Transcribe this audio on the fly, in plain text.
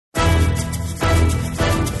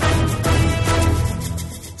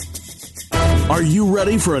Are you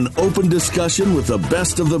ready for an open discussion with the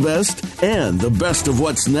best of the best and the best of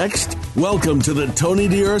what's next? Welcome to the Tony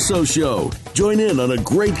DUrso Show. Join in on a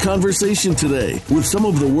great conversation today with some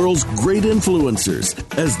of the world's great influencers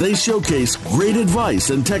as they showcase great advice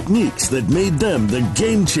and techniques that made them the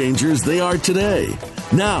game changers they are today.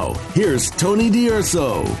 Now, here's Tony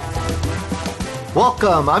DUrso.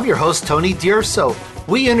 Welcome. I'm your host, Tony DUrso.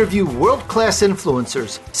 We interview world-class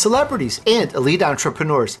influencers, celebrities, and elite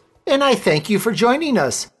entrepreneurs. And I thank you for joining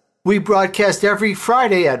us. We broadcast every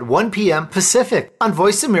Friday at 1 p.m. Pacific on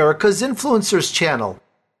VoiceAmerica's Influencers channel.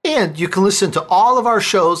 And you can listen to all of our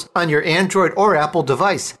shows on your Android or Apple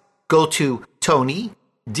device. Go to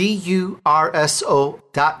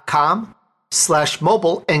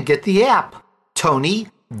TonyDUrso.com/mobile and get the app.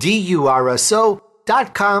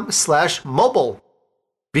 TonyDUrso.com/mobile.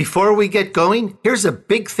 Before we get going, here's a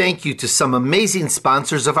big thank you to some amazing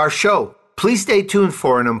sponsors of our show. Please stay tuned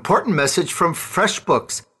for an important message from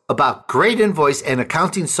FreshBooks about great invoice and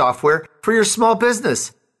accounting software for your small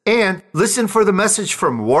business. And listen for the message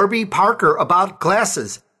from Warby Parker about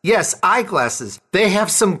glasses. Yes, eyeglasses. They have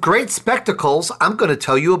some great spectacles I'm going to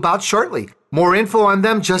tell you about shortly. More info on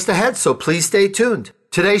them just ahead, so please stay tuned.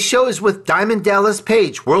 Today's show is with Diamond Dallas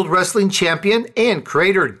Page, World Wrestling Champion and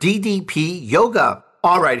creator DDP Yoga.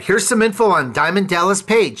 All right, here's some info on Diamond Dallas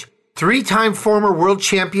Page. Three-time former world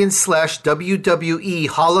champion / WWE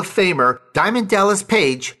Hall of Famer Diamond Dallas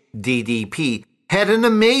Page, DDP, had an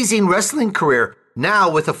amazing wrestling career, now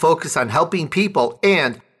with a focus on helping people,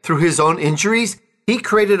 and through his own injuries, he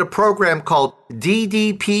created a program called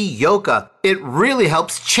DDP Yoga. It really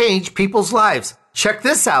helps change people's lives. Check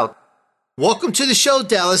this out. Welcome to the show,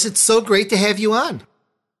 Dallas. It's so great to have you on.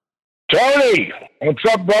 Tony, what's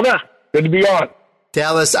up, brother? Good to be on.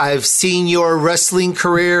 Dallas, I've seen your wrestling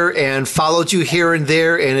career and followed you here and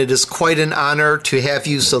there, and it is quite an honor to have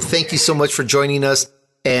you. So thank you so much for joining us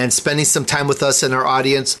and spending some time with us and our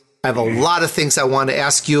audience. I have a lot of things I want to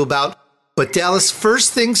ask you about. But Dallas,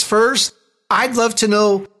 first things first, I'd love to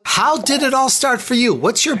know, how did it all start for you?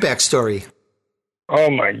 What's your backstory? Oh,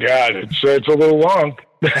 my God. It's a little long.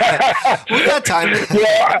 We got time.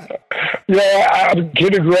 I'm a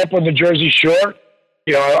kid who grew up on the Jersey Shore.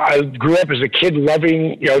 You know, I grew up as a kid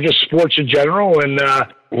loving, just sports in general, and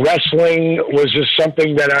wrestling was just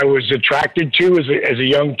something that I was attracted to as a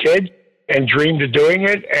young kid and dreamed of doing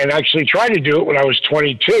it, and actually tried to do it when I was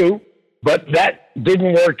 22, but that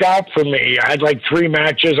didn't work out for me. I had like 3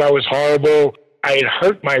 matches. I was horrible. I had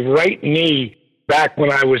hurt my right knee back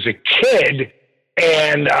when I was a kid,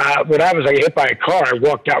 and what happened was I got hit by a car. I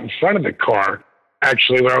walked out in front of the car,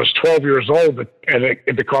 actually, when I was 12 years old, and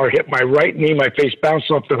the car hit my right knee, my face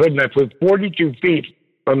bounced off the hood, and I flew 42 feet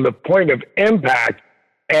from the point of impact,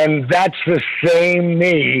 and that's the same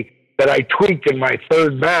knee that I tweaked in my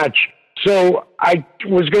 3rd match. So I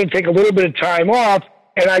was going to take a little bit of time off,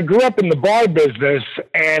 and I grew up in the bar business,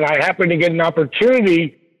 and I happened to get an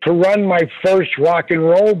opportunity to run my first rock and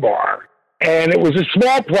roll bar. And it was a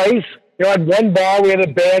small place. I had one bar. We had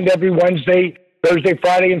a band every Wednesday, Thursday,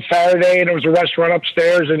 Friday, and Saturday, and there was a restaurant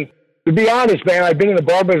upstairs. And to be honest, man, I've been in the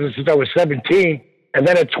bar business since I was 17, and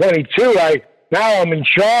then at 22, now I'm in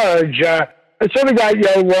charge. I sort of got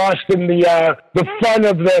lost in the fun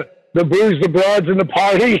of the booze, the broads, and the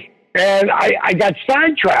party, and I got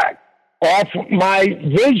sidetracked off my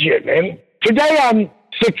vision. And today I'm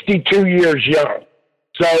 62 years young.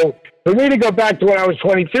 So for me to go back to when I was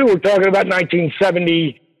 22, we're talking about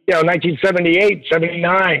 1978,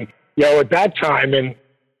 79. At that time, and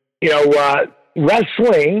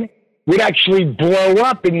wrestling would actually blow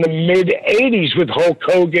up in the mid '80s with Hulk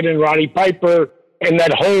Hogan and Roddy Piper and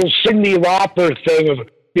that whole Cyndi Lauper thing of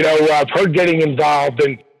her getting involved,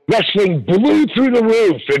 and wrestling blew through the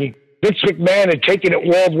roof, and Vince McMahon had taken it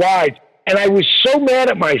worldwide, and I was so mad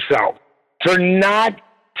at myself for not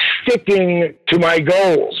sticking to my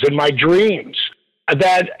goals and my dreams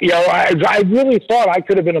that I really thought I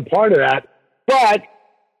could have been a part of that, but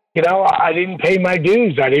I didn't pay my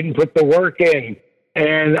dues. I didn't put the work in.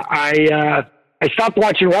 And I stopped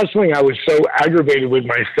watching wrestling. I was so aggravated with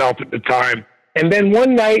myself at the time. And then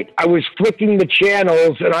one night I was flicking the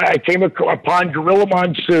channels, and I came upon Gorilla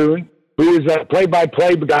Monsoon, who was a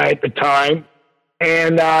play-by-play guy at the time.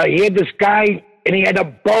 And he had this guy, and he had a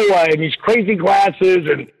boa and these crazy glasses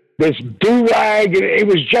and this do-rag, and it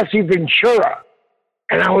was Jesse Ventura.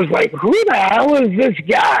 And I was like, who the hell is this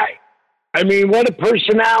guy? I mean, what a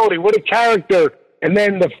personality, what a character. And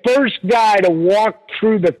then the first guy to walk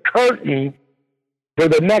through the curtain for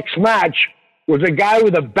the next match was a guy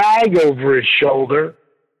with a bag over his shoulder,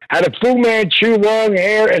 had a Fu Manchu long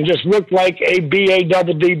hair, and just looked like a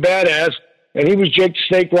B-A-double-D badass. and he was Jake the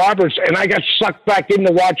Snake Roberts, and I got sucked back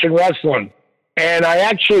into watching wrestling. And I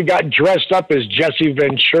actually got dressed up as Jesse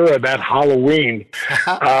Ventura that Halloween.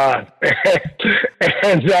 And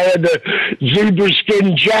I had the zebra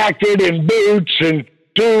skin jacket and boots and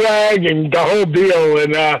do-rag and the whole deal,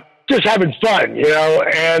 and just having fun, you know.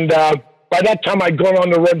 And by that time, I'd gone on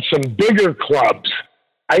to run some bigger clubs.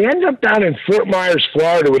 I ended up down in Fort Myers,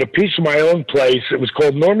 Florida, with a piece of my own place. It was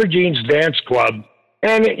called Norma Jean's Dance Club.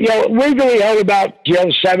 And, you know, legally held about,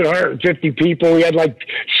 750 people. We had like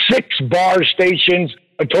 6 bar stations,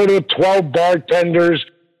 a total of 12 bartenders.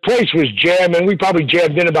 Place was jamming. We probably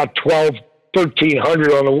jammed in about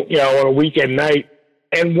 1,300 on a weekend night.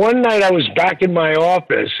 And one night I was back in my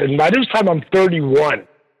office, and by this time I'm 31,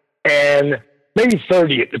 and maybe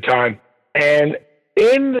 30 at the time. And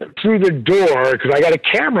in through the door, because I got a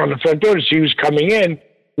camera on the front door to see who's coming in,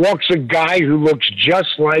 walks a guy who looks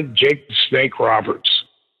just like Jake the Snake Roberts.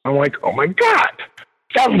 I'm like, oh my God,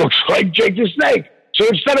 that looks like Jake the Snake. So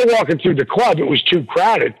instead of walking through the club, it was too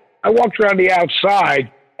crowded. I walked around the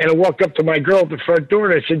outside, and I walked up to my girl at the front door,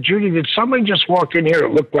 and I said, Judy, did somebody just walk in here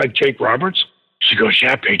that looked like Jake Roberts? She goes,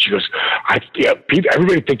 yeah, Paige. She goes,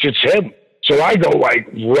 everybody thinks it's him. So I go like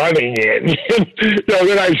running in,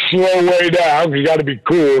 then I slow way down. You got to be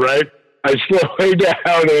cool, right? I slow way down,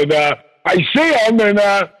 and I see him, and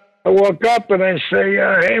I walk up and I say,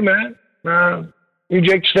 hey man, you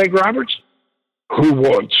Jake Snake Roberts? Who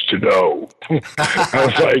wants to know? I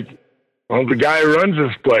was like, well, the guy who runs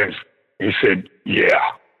this place. He said,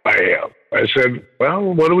 yeah, I am. I said,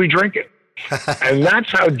 well, what are we drinking? And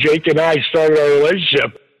that's how Jake and I started our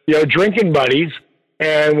relationship, drinking buddies.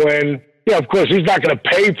 And when, of course, he's not going to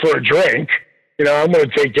pay for a drink. I'm going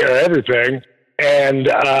to take care of everything. And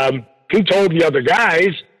he told the other guys,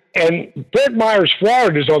 and Fort Myers,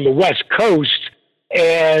 Florida is on the West Coast,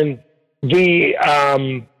 and the,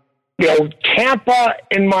 Tampa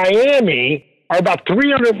and Miami are about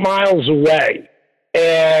 300 miles away.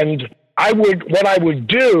 And what I would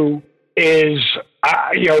do is,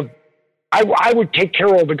 I would take care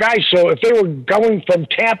of all the guys. So if they were going from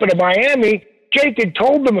Tampa to Miami, Jake had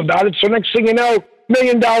told them about it. So next thing you know,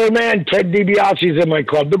 $1 Million Man, Ted DiBiase's in my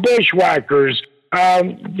club, the Bushwhackers,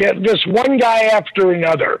 just one guy after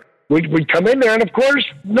another. We'd come in there, and of course,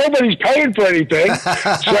 nobody's paying for anything.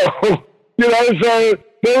 So, so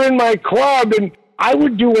they're in my club, and I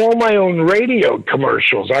would do all my own radio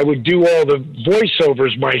commercials. I would do all the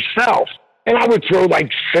voiceovers myself. And I would throw like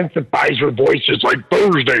synthesizer voices like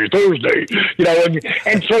Thursday,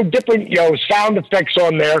 and throw different, sound effects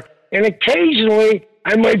on there. And occasionally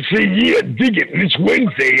I might say, yeah, dig it. This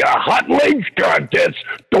Wednesday, a hot legs contest.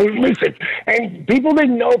 Don't miss it. And people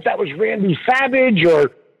didn't know if that was Randy Savage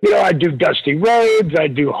or, I'd do Dusty Rhodes.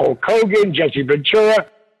 I'd do Hulk Hogan, Jesse Ventura.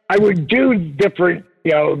 I would do different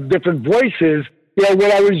voices,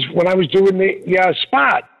 when I was doing the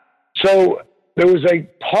spot. So there was a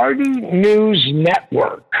party news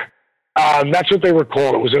network. That's what they were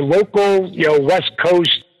called. It was a local, West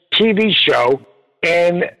Coast TV show.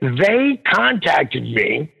 And they contacted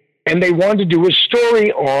me, and they wanted to do a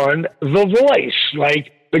story on The Voice,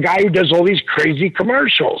 like the guy who does all these crazy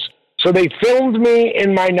commercials. So they filmed me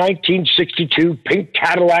in my 1962 pink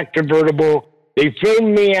Cadillac convertible. They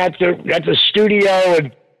filmed me at the studio,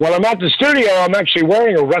 and when I'm at the studio, I'm actually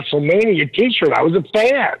wearing a WrestleMania T-shirt. I was a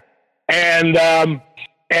fan.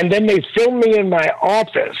 And then they filmed me in my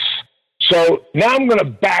office. So now I'm going to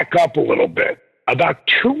back up a little bit. About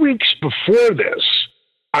 2 weeks before this,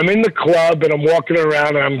 I'm in the club and I'm walking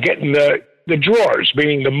around and I'm getting the drawers,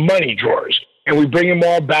 meaning the money drawers. And we bring them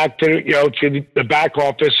all back to the back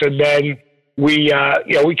office, and then we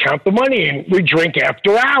count the money and we drink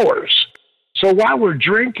after hours. So while we're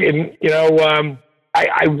drinking,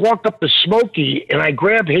 I walk up to Smokey and I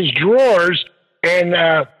grab his drawers, and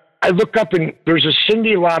I look up and there's a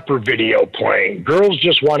Cyndi Lauper video playing. Girls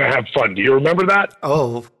Just Want to Have Fun. Do you remember that?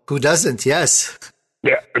 Oh, who doesn't? Yes.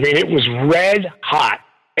 Yeah. I mean, it was red hot.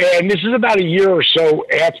 And this is about a year or so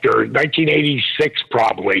after, 1986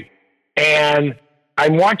 probably. And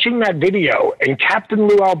I'm watching that video, and Captain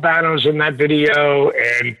Lou Albano's in that video,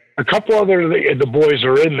 and a couple other the boys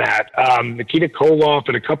are in that, Nikita Koloff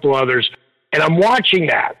and a couple others. And I'm watching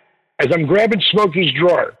that as I'm grabbing Smokey's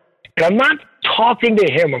drawer. And I'm not talking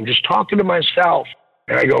to him. I'm just talking to myself.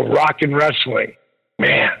 And I go, rock and wrestling.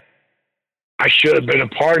 Man, I should have been a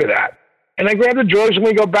part of that. And I grab the drawers and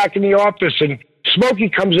we go back in the office. And Smokey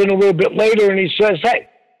comes in a little bit later and he says, hey,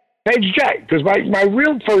 Paige J. Because my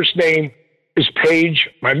real first name is Paige.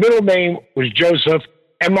 My middle name was Joseph.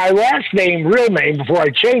 And my last name, real name, before I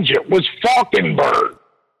changed it, was Falkenberg.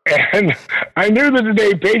 And I knew that the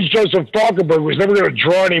name Paige Joseph Falkenberg was never going to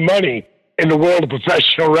draw any money. in the world of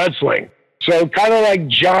professional wrestling. So kind of like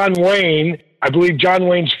John Wayne, I believe John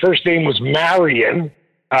Wayne's first name was Marion,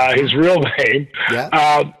 his real name. Yeah.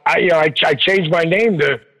 I changed my name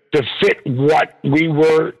to fit what we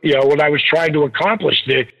were, what I was trying to accomplish,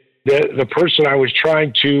 the person I was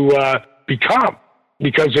trying to become.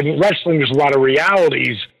 Because in wrestling, there's a lot of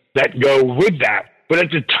realities that go with that. But at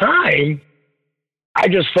the time, I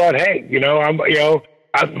just thought, hey,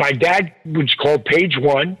 my dad was called Page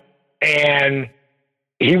One, and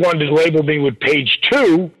he wanted to label me with Page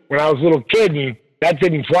Two when I was a little kid, and that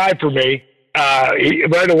didn't fly for me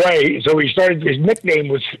right away. So his nickname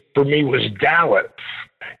was Dallas,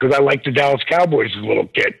 because I liked the Dallas Cowboys as a little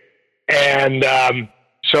kid. And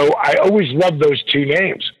so I always loved those two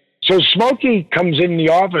names. So Smokey comes in the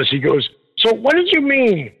office. He goes, so what did you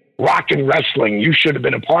mean rock and wrestling? You should have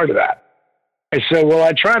been a part of that. I said, well,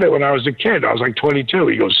 I tried it when I was a kid. I was like 22.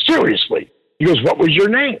 He goes, seriously? He goes, what was your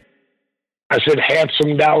name? I said,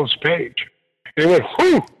 Handsome Dallas Page. And he went,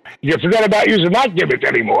 whew, you forgot about using that gimmick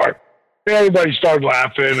anymore. And everybody started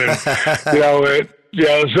laughing. And,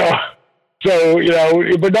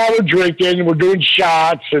 but now we're drinking, we're doing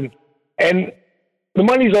shots, and the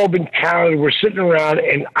money's all been counted. We're sitting around,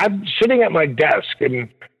 and I'm sitting at my desk, and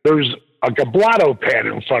there's like a blotto pad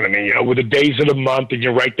in front of me, with the days of the month, and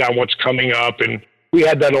you write down what's coming up. And we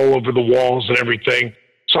had that all over the walls and everything.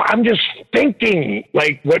 So I'm just thinking,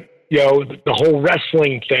 like, what, the whole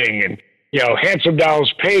wrestling thing, and, Handsome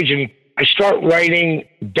Dallas Page. And I start writing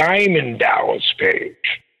Diamond Dallas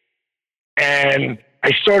Page. And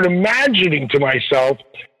I start imagining to myself,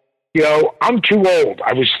 I'm too old.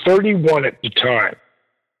 I was 31 at the time.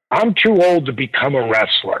 I'm too old to become a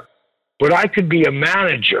wrestler, but I could be a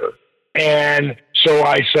manager. And so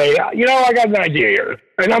I say, I got an idea here.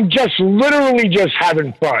 And I'm literally just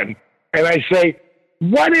having fun. And I say,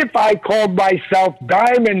 what if I called myself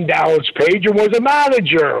Diamond Dallas Page and was a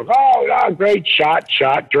manager? Oh, great. Shot,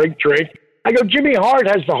 drink. I go, Jimmy Hart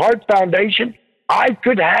has the Hart Foundation. I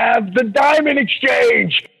could have the Diamond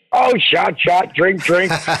Exchange. Oh, shot, drink.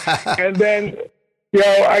 And then,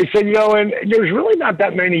 I said, and there's really not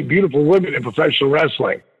that many beautiful women in professional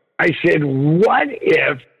wrestling. I said, what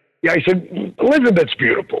if, I said, Elizabeth's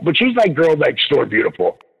beautiful, but she's like girl next door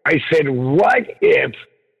beautiful. I said, what if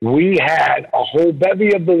we had a whole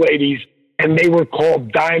bevy of the ladies and they were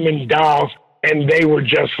called Diamond Dolls, and they were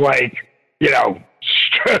just like,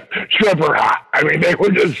 stripper hot. I mean, they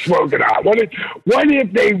were just smoking hot. What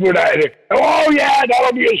if they would have, oh yeah,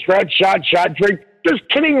 that'll be a stretch, shot, drink, just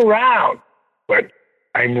kidding around. But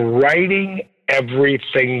I'm writing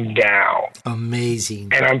everything down.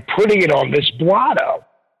 Amazing. And I'm putting it on this blotto.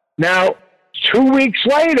 Now, 2 weeks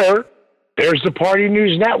later, there's the Party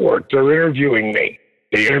News Network. They're interviewing me.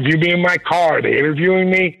 They interview me in my car. They're interviewing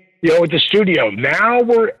me, at the studio. Now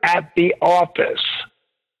we're at the office.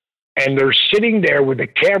 And they're sitting there with the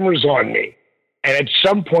cameras on me. And at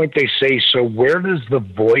some point they say, so where does the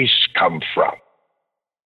voice come from?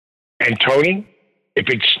 And Tony, if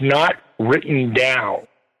it's not written down,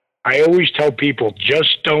 I always tell people,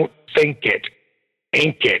 just don't think it,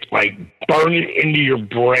 ink it, like burn it into your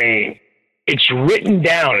brain. It's written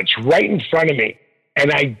down. It's right in front of me.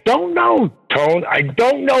 And I don't know, Tone, I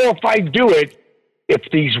don't know if I do it if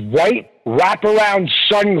these white wraparound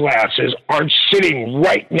sunglasses aren't sitting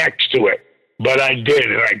right next to it. But I did,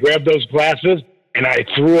 and I grabbed those glasses, and I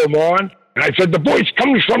threw them on, and I said, the voice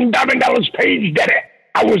comes from Diamond Dallas Page, did it.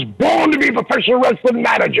 I was born to be a professional wrestling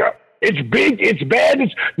manager. It's big, it's bad,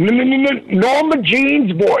 it's Norma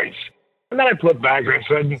Jean's voice. And then I flipped back, and I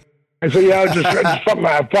said, it's something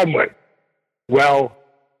I have fun with. Well,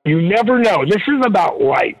 you never know. This is about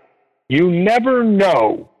life. You never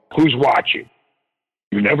know who's watching.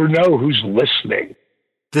 You never know who's listening.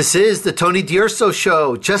 This is the Tony DUrso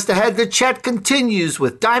Show. Just ahead, the chat continues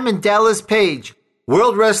with Diamond Dallas Page,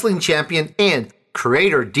 World Wrestling Champion and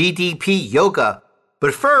creator DDP Yoga.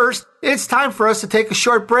 But first, it's time for us to take a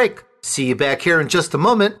short break. See you back here in just a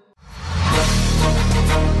moment.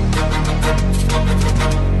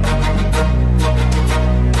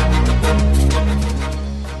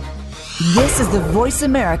 This is the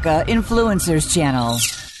VoiceAmerica Influencers Channel.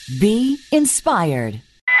 Be inspired.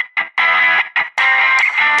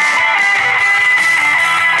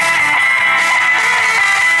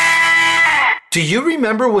 Do you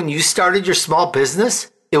remember when you started your small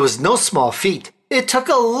business? It was no small feat. It took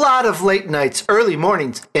a lot of late nights, early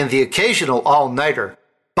mornings, and the occasional all-nighter.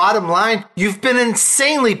 Bottom line, you've been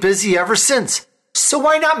insanely busy ever since. So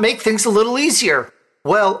why not make things a little easier?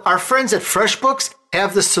 Well, our friends at FreshBooks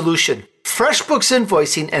have the solution. FreshBooks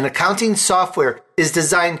invoicing and accounting software is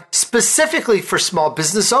designed specifically for small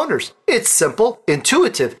business owners. It's simple,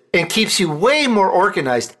 intuitive, and keeps you way more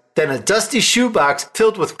organized than a dusty shoebox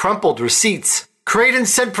filled with crumpled receipts. Create and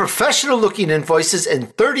send professional-looking invoices in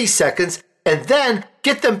 30 seconds and then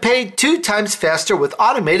get them paid 2 times faster with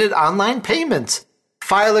automated online payments.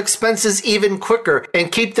 File expenses even quicker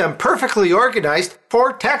and keep them perfectly organized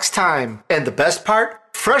for tax time. And the best part?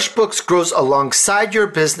 FreshBooks grows alongside your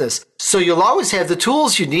business, so you'll always have the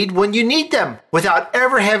tools you need when you need them without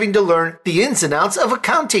ever having to learn the ins and outs of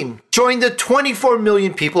accounting. Join the 24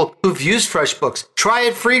 million people who've used FreshBooks. Try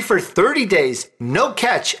it free for 30 days, no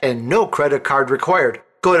catch, and no credit card required.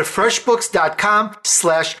 Go to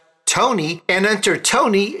freshbooks.com/Tony and enter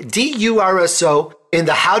Tony DUrso in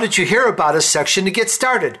the How Did You Hear About Us section to get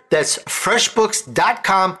started. That's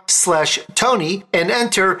freshbooks.com/Tony and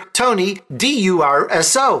enter Tony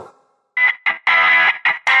DUrso.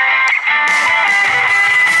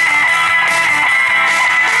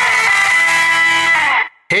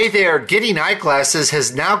 Hey there, getting eyeglasses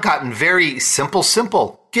has now gotten very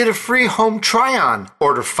simple. Get a free home try-on.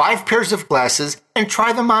 Order 5 pairs of glasses and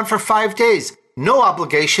try them on for 5 days. No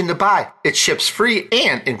obligation to buy. It ships free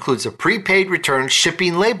and includes a prepaid return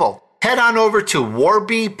shipping label. Head on over to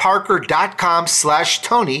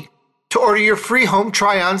warbyparker.com/Tony to order your free home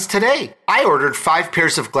try-ons today. I ordered 5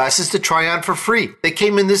 pairs of glasses to try on for free. They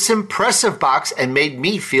came in this impressive box and made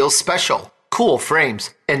me feel special. Cool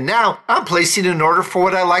frames. And now I'm placing an order for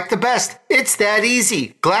what I like the best. It's that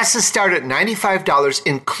easy. Glasses start at $95,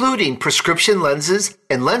 including prescription lenses,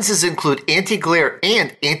 and lenses include anti-glare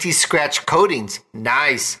and anti-scratch coatings.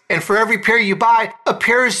 Nice. And for every pair you buy, a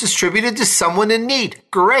pair is distributed to someone in need.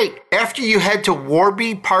 Great. After you head to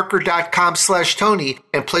warbyparker.com/Tony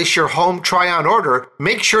and place your home try-on order,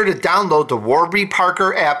 make sure to download the Warby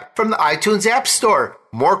Parker app from the iTunes App Store.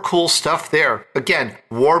 More cool stuff there. Again,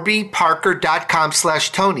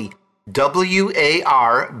 warbyparker.com/Tony. warbyparker.com/Tony.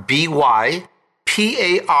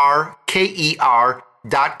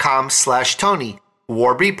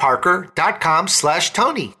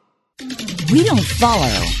 warbyparker.com/Tony. We don't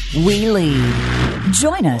follow, we lead.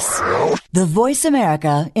 Join us, the Voice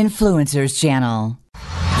America Influencers Channel.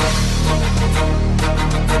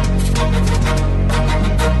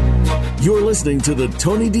 You're listening to the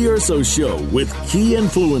Tony DUrso Show with key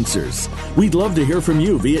influencers. We'd love to hear from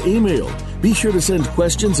you via email. Be sure to send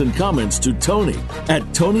questions and comments to Tony at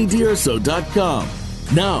TonyDUrso.com.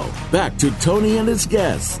 Now, back to Tony and his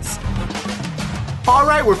guests. All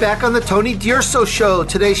right, we're back on the Tony DUrso Show.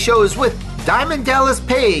 Today's show is with Diamond Dallas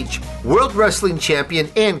Page, World Wrestling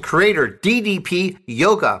Champion and creator DDP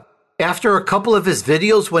Yoga. After a couple of his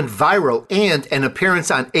videos went viral and an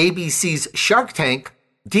appearance on ABC's Shark Tank,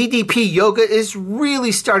 DDP Yoga is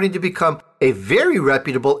really starting to become a very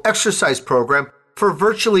reputable exercise program for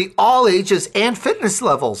virtually all ages and fitness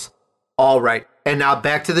levels. All right, and now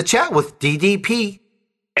back to the chat with DDP.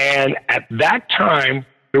 And at that time,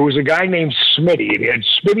 there was a guy named Smitty, and he had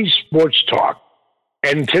Smitty Sports Talk.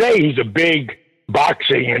 And today he's a big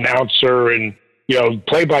boxing announcer and,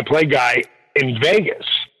 play-by-play guy in Vegas.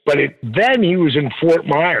 But then he was in Fort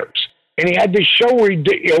Myers. And he had this show where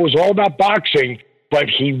it was all about boxing, but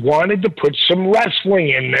he wanted to put some wrestling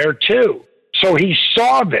in there too. So he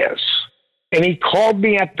saw this, and he called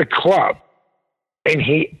me at the club, and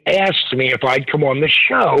he asked me if I'd come on the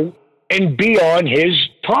show and be on his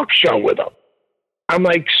talk show with him. I'm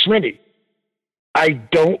like, Smitty, I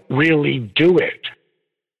don't really do it.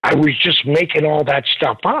 I was just making all that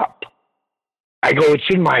stuff up. I go, it's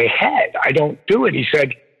in my head. I don't do it. He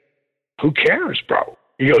said, who cares, bro?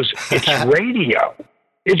 He goes, it's radio.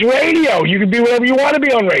 It's radio. You can be whatever you want to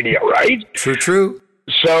be on radio, right? True.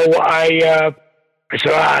 So I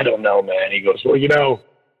said, I don't know, man. He goes, well,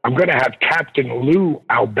 I'm going to have Captain Lou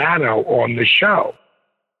Albano on the show.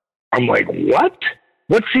 I'm like, what?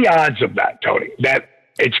 What's the odds of that, Tony? That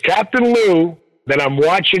it's Captain Lou, that I'm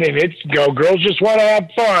watching and it's girls just want to have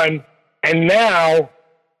fun. And now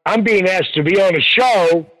I'm being asked to be on a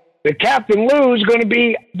show that Captain Lou is going to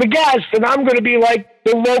be the guest and I'm going to be like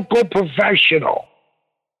the local professional.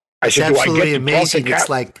 It's absolutely amazing.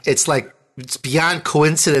 It's beyond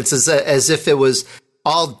coincidence, as if it was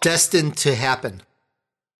all destined to happen.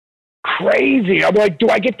 Crazy. I'm like, do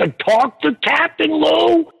I get to talk to Captain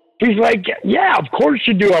Lou? He's like, yeah, of course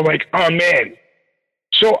you do. I'm like, I'm in.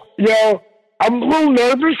 So, I'm a little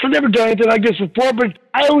nervous. I've never done anything like this before, but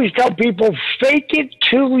I always tell people, fake it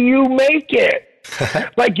till you make it.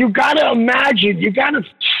 Like, you got to imagine, you got to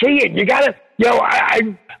see it. You got to,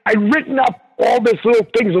 I've written up all these little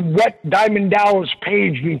things of what Diamond Dallas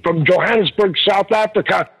Page from Johannesburg, South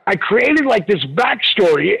Africa. I created like this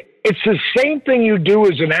backstory, it's the same thing you do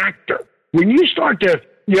as an actor. When you start to,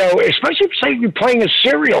 especially if, say, you're playing a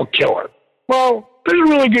serial killer, well, there's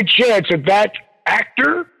a really good chance that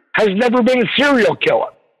actor has never been a serial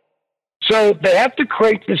killer. So they have to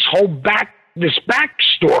create this whole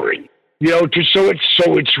backstory,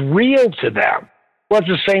 so it's real to them. Well, it's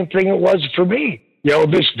the same thing it was for me.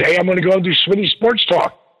 This day I'm going to go and do Smitty Sports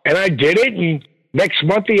Talk. And I did it, and next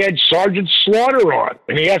month he had Sergeant Slaughter on,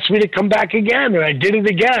 and he asked me to come back again, and I did it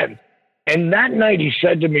again. And that night he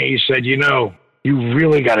said to me, you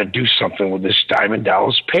really got to do something with this Diamond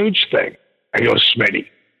Dallas Page thing. I go, Smitty,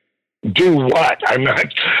 do what?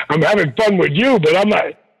 I'm having fun with you, but I'm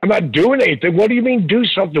not doing anything. What do you mean do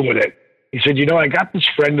something with it? He said, I got this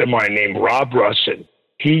friend of mine named Rob Russin.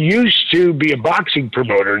 He used to be a boxing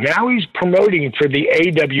promoter. Now he's promoting for the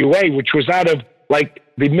AWA, which was out of like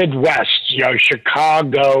the Midwest,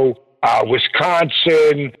 Chicago,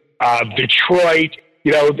 Wisconsin, Detroit,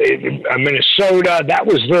 Minnesota. That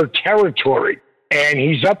was their territory. And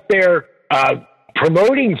he's up there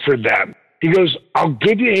promoting for them. He goes, I'll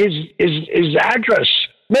give you his address.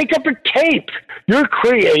 Make up a tape. You're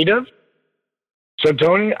creative. So,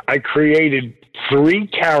 Tony, I created 3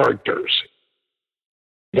 characters.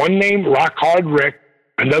 One named Rock Hard Rick,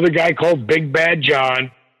 another guy called Big Bad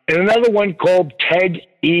John, and another one called Ted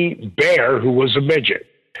E. Bear, who was a midget.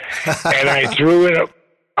 And I threw in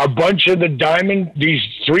a bunch of these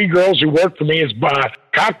 3 girls who worked for me as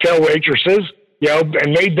cocktail waitresses,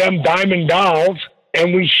 and made them diamond dolls.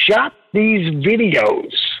 And we shot these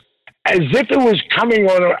videos as if it was coming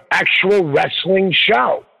on an actual wrestling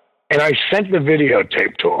show. And I sent the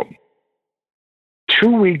videotape to them.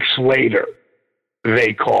 2 weeks later,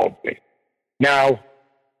 they called me. Now,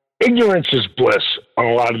 ignorance is bliss on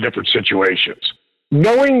a lot of different situations.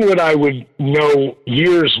 Knowing what I would know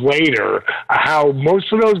years later, how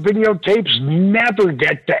most of those videotapes never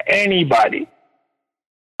get to anybody,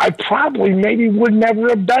 I probably maybe would never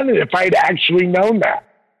have done it if I'd actually known that.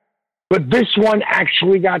 But this one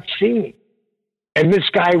actually got seen. And this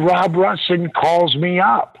guy, Rob Russin, calls me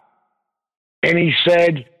up. And he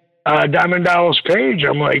said, Diamond Dallas Page.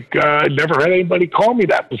 I'm like, never had anybody call me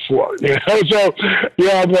that before. So,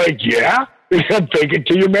 I'm like, yeah, fake it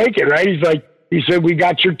till you make it, right? He said, we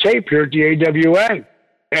got your tape here at the AWA,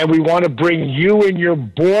 and we want to bring you and your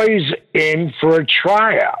boys in for a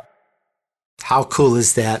tryout. How cool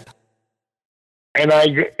is that? And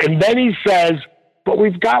then he says, but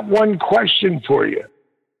we've got one question for you.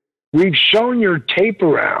 We've shown your tape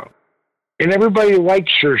around, and everybody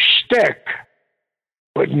likes your shtick,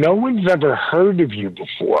 but no one's ever heard of you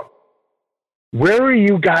before. Where are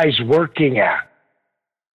you guys working at?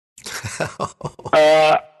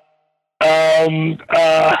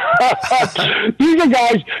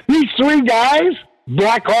 These 3 guys,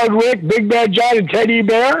 Black Hard Rick, Big Bad John, and Teddy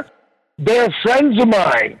Bear, they're friends of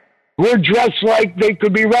mine. We're dressed like they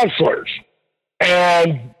could be wrestlers.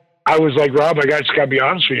 And I was like, Rob, I just got to be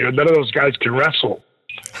honest with you. None of those guys can wrestle.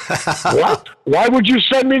 What? Why would you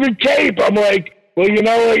send me the tape? I'm like, well,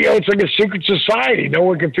 it's like a secret society. No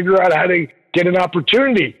one can figure out how to get an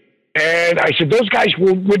opportunity. And I said, those guys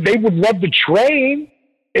would love to train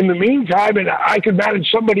in the meantime, and I could manage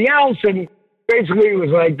somebody else. And basically it was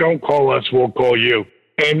like, don't call us, we'll call you.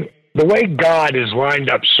 And the way God has lined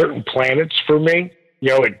up certain planets for me,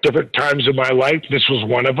 at different times in my life, this was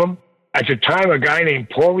one of them. At the time, a guy named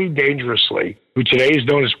Paulie Dangerously, who today is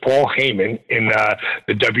known as Paul Heyman in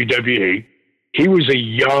the WWE, he was a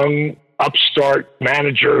young upstart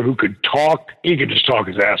manager who could talk. He could just talk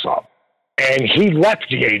his ass off. And he left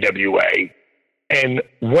the AWA and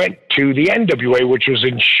went to the NWA, which was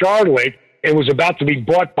in Charlotte, and was about to be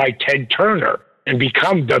bought by Ted Turner and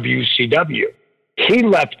become WCW. He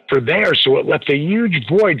left for there, so it left a huge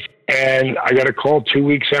void. And I got a call 2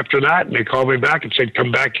 weeks after that, and they called me back and said,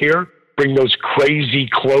 come back here, bring those crazy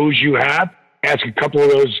clothes you have, ask a couple of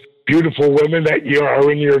those beautiful women that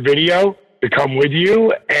are in your video to come with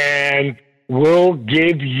you, and we'll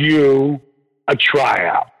give you a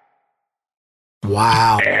tryout.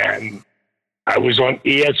 Wow. And I was on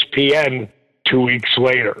ESPN 2 weeks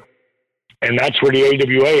later. And that's where the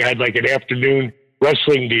AWA had like an afternoon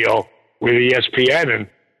wrestling deal with ESPN.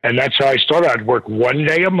 And that's how I started. I'd work 1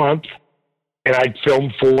 day a month, and I'd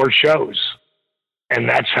film 4 shows. And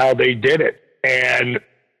that's how they did it. And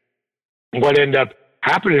what ended up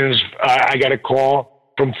happening is I got a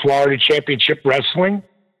call from Florida Championship Wrestling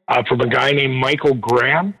from a guy named Michael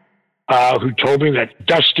Graham, who told me that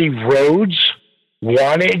Dusty Rhodes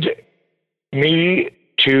wanted me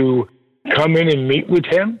to come in and meet with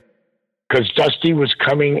him because Dusty was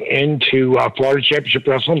coming into Florida Championship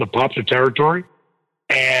Wrestling to pop the territory.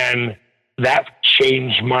 And that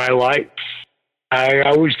changed my life. I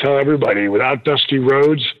always tell everybody, without Dusty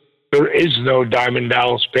Rhodes, there is no Diamond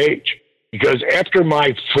Dallas Page. Because after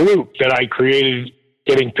my fluke that I created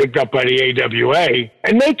getting picked up by the AWA,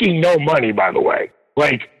 and making no money, by the way,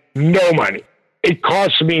 like no money. It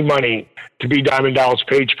cost me money to be Diamond Dallas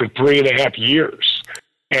Page for 3.5 years.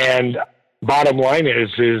 And bottom line is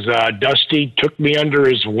Dusty took me under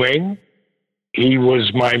his wing. He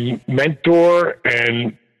was my mentor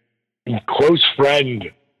and close friend.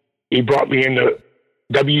 He brought me into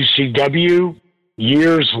WCW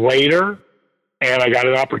years later, and I got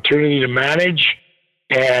an opportunity to manage.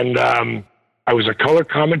 And I was a color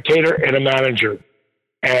commentator and a manager.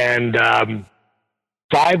 And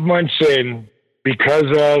 5 months in, because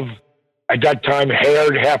of, at that time,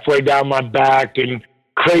 hair halfway down my back and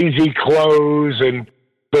crazy clothes and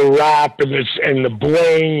the rap and the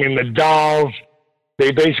bling and the dolls,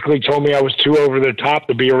 they basically told me I was too over the top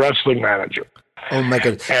to be a wrestling manager. Oh, my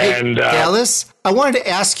goodness. And hey, Dallas, I wanted to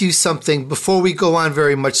ask you something before we go on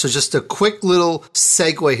very much. So just a quick little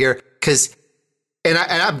segue here, because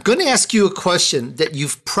I'm going to ask you a question that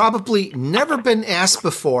you've probably never been asked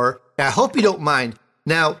before. And I hope you don't mind.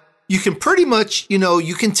 Now, you can pretty much,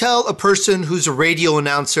 you can tell a person who's a radio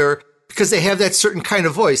announcer because they have that certain kind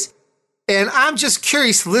of voice. And I'm just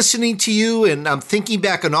curious listening to you, and I'm thinking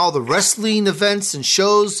back on all the wrestling events and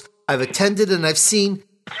shows I've attended and I've seen.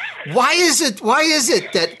 Why is it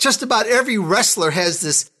that just about every wrestler has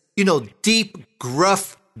this, deep,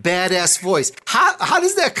 gruff, badass voice? How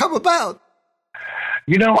does that come about?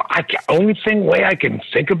 Only way I can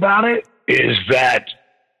think about it is that,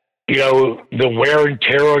 the wear and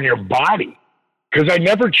tear on your body. Because I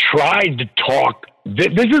never tried to talk. This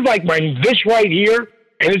is like this right here,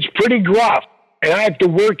 and it's pretty gruff. And I have to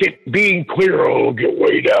work at being clear, or it'll get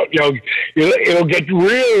way down. It'll get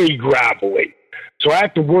really gravelly. So I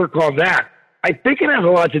have to work on that. I think it has a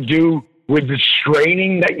lot to do with the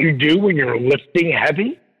straining that you do when you're lifting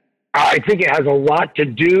heavy. I think it has a lot to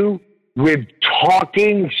do with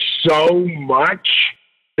talking so much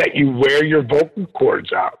that you wear your vocal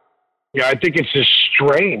cords out. I think it's a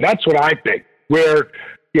strain. That's what I think. Where,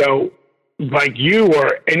 like you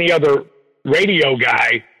or any other radio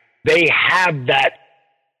guy, they have that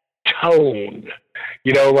tone,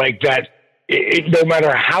 like that. No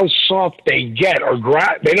matter how soft they get or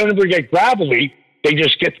they don't ever get gravelly. They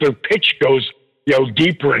just get their pitch goes,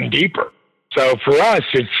 deeper and deeper. So for us,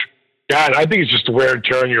 I think it's just the wear and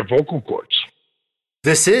tear on your vocal cords.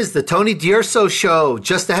 This is the Tony DUrso Show.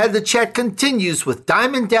 Just ahead, the chat continues with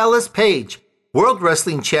Diamond Dallas Page, World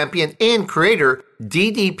Wrestling Champion and creator,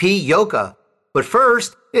 DDP Yoga. But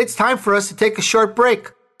first, it's time for us to take a short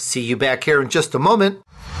break. See you back here in just a moment.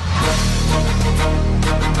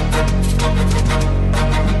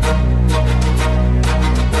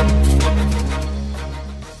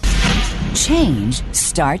 Change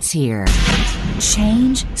starts here.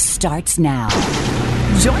 Change starts now.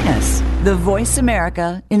 Join us, the Voice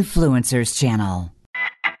America Influencers Channel.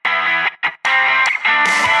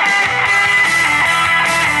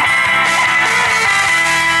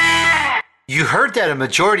 You heard that a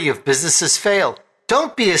majority of businesses fail.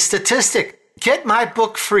 Don't be a statistic. Get my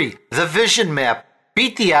book free, The Vision Map.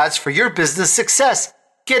 Beat the odds for your business success.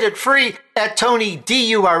 Get it free at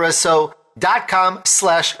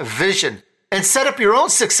TonyDUrso.com/vision and set up your own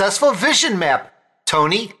successful vision map.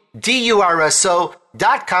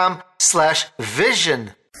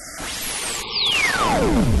 TonyDUrso.com/vision.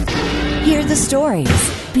 Hear the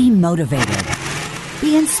stories. Be motivated.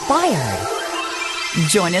 Be inspired.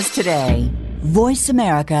 Join us today. Voice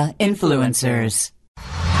America Influencers.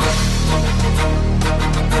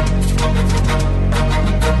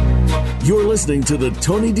 You're listening to the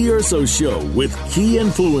Tony DUrso Show with key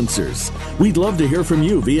influencers. We'd love to hear from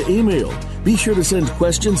you via email. Be sure to send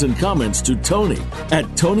questions and comments to Tony at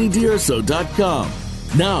TonyDUrso.com.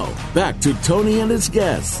 Now, back to Tony and his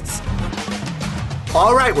guests.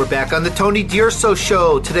 All right, we're back on the Tony DUrso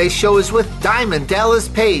Show. Today's show is with Diamond Dallas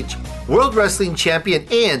Page, World Wrestling Champion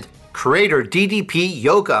and creator DDP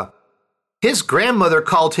Yoga. His grandmother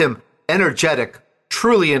called him energetic,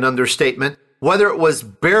 truly an understatement. Whether it was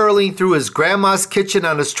barreling through his grandma's kitchen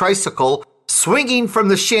on his tricycle, swinging from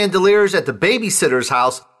the chandeliers at the babysitter's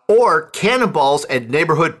house, or cannonballs at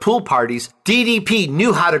neighborhood pool parties, DDP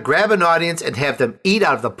knew how to grab an audience and have them eat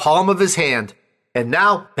out of the palm of his hand. And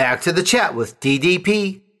now, back to the chat with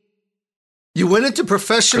DDP. You went into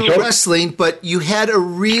professional wrestling, but you had a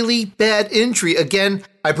really bad injury. Again,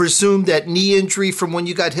 I presume that knee injury from when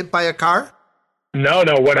you got hit by a car? No,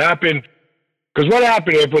 what happened? Because what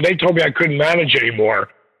happened is when they told me I couldn't manage anymore,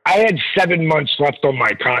 I had 7 months left on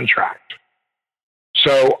my contract.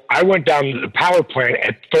 So I went down to the power plant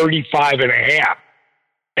at 35 and a half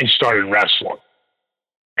and started wrestling.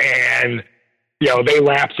 And, they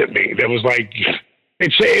laughed at me. It was like,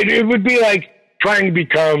 it would be like trying to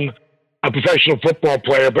become a professional football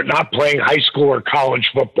player, but not playing high school or college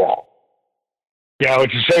football.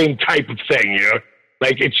 It's the same type of thing,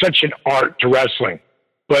 like it's such an art to wrestling,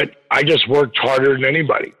 but I just worked harder than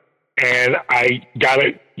anybody, and I got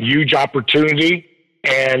a huge opportunity,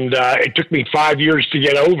 and it took me 5 years to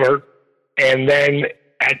get over. And then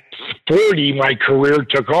at 40, my career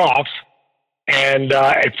took off. And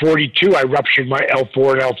at 42, I ruptured my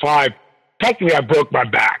L4 and L5. Technically, I broke my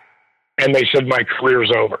back, and they said my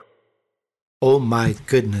career's over. Oh, my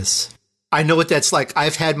goodness. I know what that's like.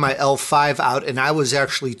 I've had my L5 out, and I was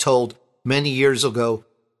actually told many years ago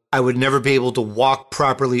I would never be able to walk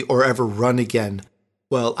properly or ever run again.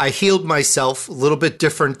 Well, I healed myself, a little bit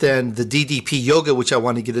different than the DDP yoga, which I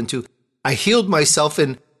want to get into. I healed myself,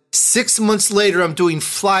 and 6 months later, I'm doing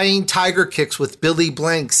flying tiger kicks with Billy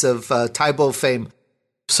Blanks of Taibo fame.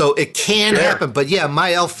 So it can happen. But yeah,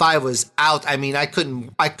 my L5 was out. I mean, I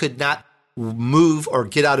could not move or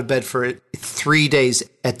get out of bed for 3 days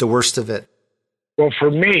at the worst of it. Well,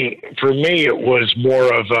 for me, it was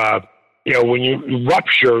more of, when you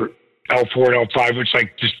rupture L4 and L5, it's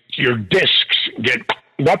like just your discs get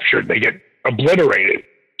ruptured. They get obliterated.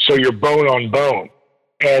 So you're bone on bone.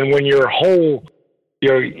 And when your whole,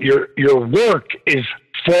 your work is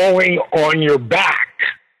falling on your back,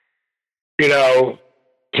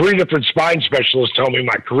 3 different spine specialists tell me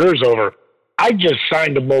my career's over. I just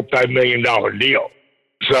signed a multi-million-dollar deal.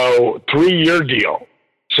 So 3-year deal.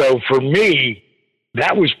 So for me,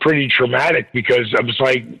 that was pretty traumatic because I was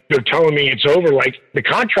like, they're telling me it's over. Like the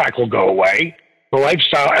contract will go away. The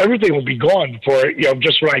lifestyle, everything will be gone before,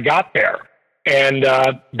 just when I got there. And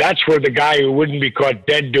that's where the guy who wouldn't be caught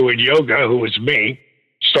dead doing yoga, who was me,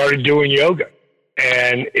 started doing yoga.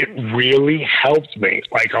 And it really helped me,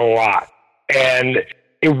 like a lot. And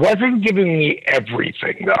it wasn't giving me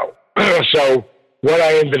everything, though. So what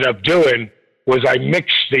I ended up doing was I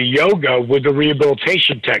mixed the yoga with the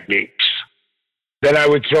rehabilitation techniques. Then I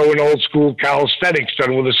would throw in old school calisthenics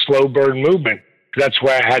done with a slow burn movement. That's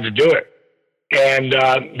why I had to do it. And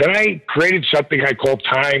then I created something I call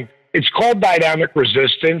time. It's called dynamic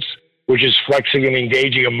resistance, which is flexing and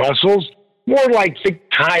engaging of muscles. More like think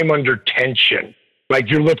time under tension, like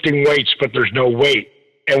you're lifting weights, but there's no weight.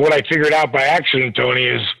 And what I figured out by accident, Tony,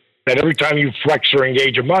 is that every time you flex or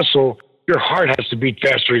engage a muscle, your heart has to beat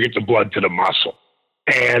faster to get the blood to the muscle.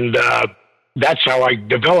 And that's how I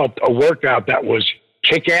developed a workout that was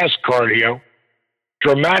kick-ass cardio,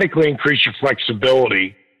 dramatically increase your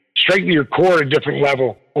flexibility, strengthen your core at a different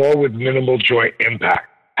level, all with minimal joint impact.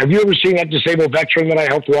 Have you ever seen that disabled veteran that I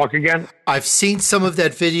helped walk again? I've seen some of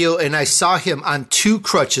that video, and I saw him on 2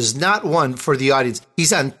 crutches, not one for the audience.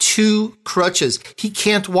 He's on 2 crutches. He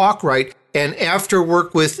can't walk right. And after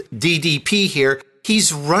work with DDP here,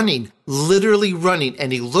 he's running, literally running,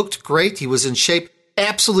 and he looked great. He was in shape.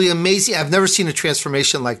 Absolutely amazing. I've never seen a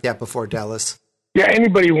transformation like that before, Dallas. Yeah,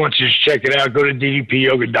 anybody who wants to just check it out, go to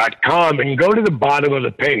ddpyoga.com and go to the bottom of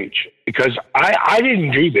the page, because I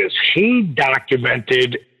didn't do this. He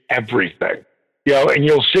documented everything, and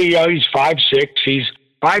you'll see, he's 5'6". He's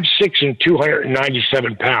 5'6" and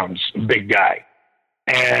 297 pounds, big guy.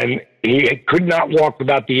 And he could not walk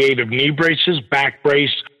without the aid of knee braces, back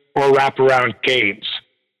brace, or wraparound canes.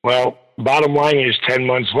 Well, bottom line is 10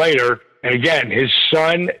 months later, and again, his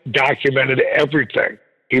son documented everything.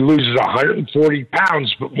 He loses 140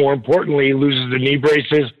 pounds, but more importantly, he loses the knee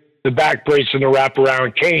braces, the back brace, and the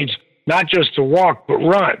wraparound canes, not just to walk, but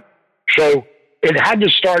run. So it had to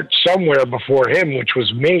start somewhere before him, which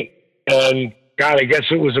was me. And God, I guess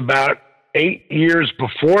it was about 8 years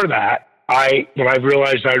before that, when I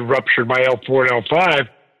realized I ruptured my L4 and L5,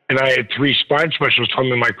 and I had 3 spine specialists tell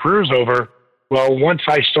me my career's over. Well, once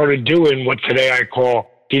I started doing what today I call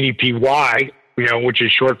DDP which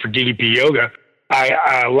is short for DDP yoga,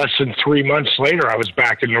 less than 3 months later, I was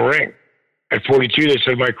back in the ring. At 42, they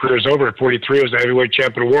said my career's over. At 43, I was the heavyweight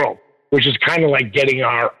champion of the world, which is kind of like getting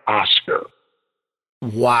our Oscar.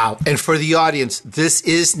 Wow. And for the audience, this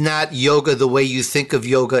is not yoga the way you think of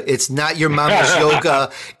yoga. It's not your mama's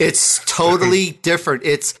yoga. It's totally different.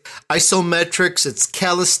 It's isometrics, it's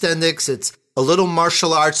calisthenics, it's a little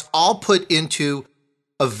martial arts, all put into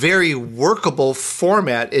a very workable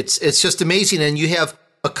format. It's just amazing. And you have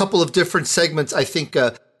a couple of different segments. I think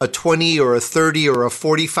a 20 or a 30 or a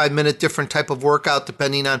 45-minute different type of workout,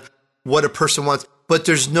 depending on what a person wants. But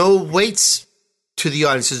there's no weights to the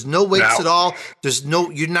audience. There's no weights at all.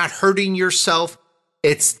 You're not hurting yourself.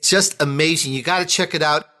 It's just amazing. You got to check it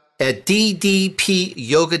out. at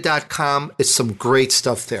ddpyoga.com. It's some great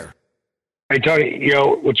stuff there. Hey, Tony,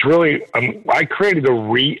 what's really, I created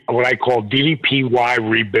what I call DDPY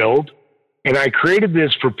Rebuild, and I created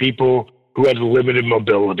this for people who had limited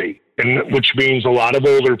mobility, and which means a lot of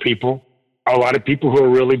older people, a lot of people who are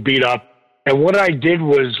really beat up. And what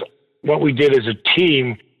we did as a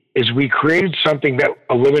team is we created something that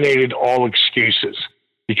eliminated all excuses.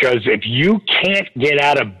 Because if you can't get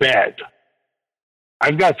out of bed,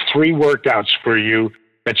 I've got 3 workouts for you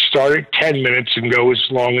that start at 10 minutes and go as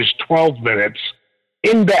long as 12 minutes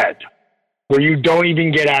in bed, where you don't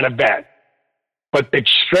even get out of bed. But it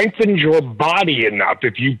strengthens your body enough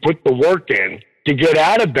if you put the work in to get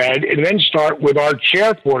out of bed, and then start with our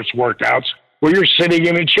chair force workouts where you're sitting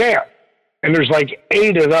in a chair. And there's like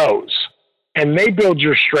 8 of those. And they build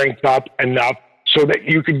your strength up enough so that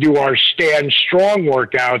you can do our stand strong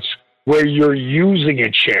workouts where you're using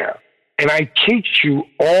a chair. And I teach you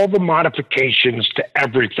all the modifications to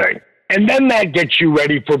everything. And then that gets you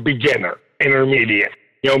ready for beginner, intermediate,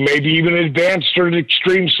 maybe even advanced or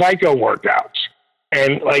extreme psycho workouts.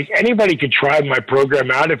 And like anybody could try my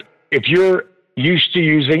program out if you're used to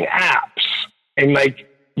using apps. And like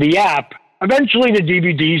the app, eventually the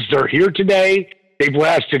DVDs, they're here today. They've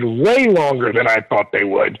lasted way longer than I thought they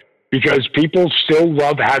would, because people still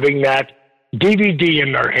love having that DVD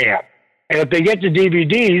in their hand. And if they get the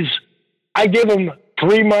DVDs, I give them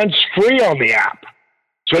 3 months free on the app.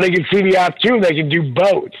 So they can see the app too. They can do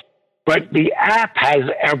both. But the app has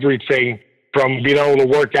everything from being able to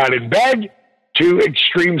work out in bed to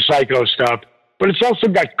extreme psycho stuff. But it's also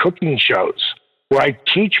got cooking shows where I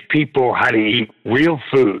teach people how to eat real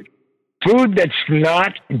food. Food that's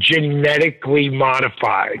not genetically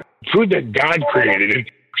modified. Food that God created. And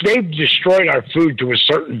they've destroyed our food to a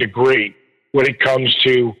certain degree when it comes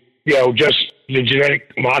to, just the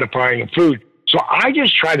genetic modifying of food. So I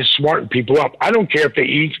just try to smarten people up. I don't care if they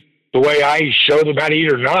eat the way I show them how to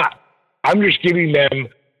eat or not. I'm just giving them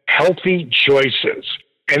healthy choices.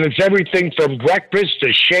 And it's everything from breakfast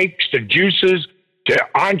to shakes to juices to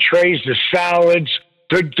entrees to salads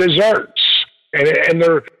to desserts. And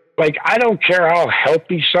they're like, I don't care how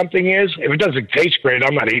healthy something is. If it doesn't taste great,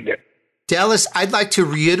 I'm not eating it. Dallas, I'd like to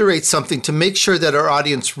reiterate something to make sure that our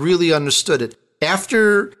audience really understood it.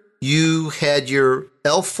 After you had your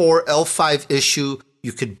L4, L5 issue,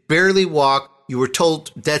 you could barely walk, you were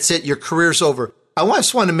told, that's it, your career's over. I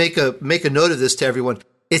just want to make a note of this to everyone.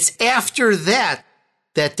 It's after that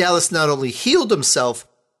Dallas not only healed himself,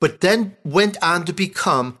 but then went on to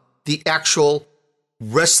become the actual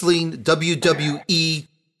wrestling WWE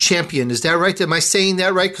champion. Is that right? Am I saying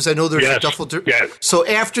that right? Because I know there's a duffel. Yes. So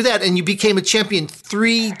after that, and you became a champion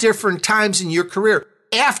 3 different times in your career.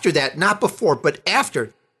 After that, not before, but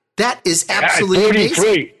after. That is absolutely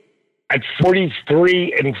amazing. At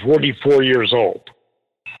 43 and 44 years old.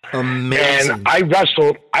 Amazing. And I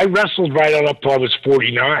wrestled right on up till I was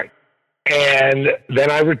 49. And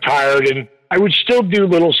then I retired, and I would still do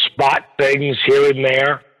little spot things here and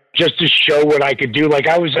there just to show what I could do. Like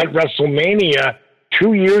I was at WrestleMania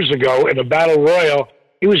 2 years ago in a battle royal.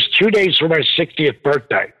 It was 2 days for my 60th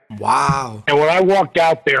birthday. Wow. And when I walked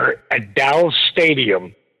out there at Dallas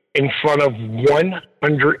Stadium in front of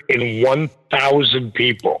 101,000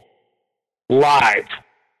 people live,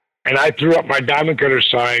 and I threw up my diamond cutter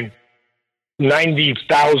sign,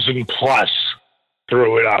 90,000 plus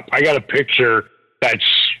threw it up. I got a picture that's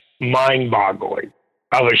mind-boggling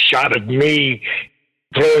of a shot of me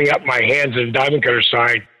throwing up my hands in a diamond cutter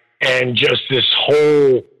sign, and just this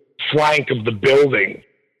whole flank of the building,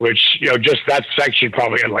 which, just that section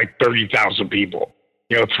probably had like 30,000 people,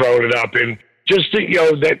 throwing it up. And just,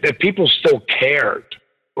 that people still cared.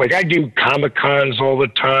 Like I do Comic-Cons all the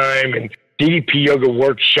time and DDP yoga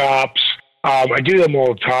workshops. I do them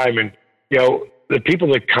all the time. And, the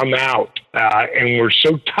people that come out and were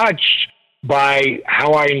so touched by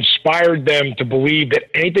how I inspired them to believe that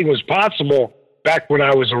anything was possible back when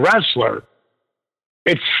I was a wrestler,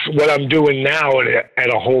 it's what I'm doing now at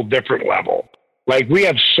a whole different level. Like we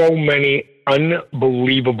have so many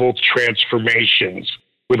unbelievable transformations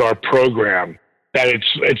with our program that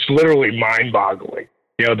it's literally mind-boggling.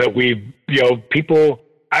 That people,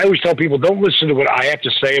 I always tell people, don't listen to what I have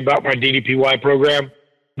to say about my DDPY program.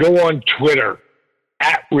 Go on Twitter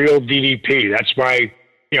at Real DDP. That's my,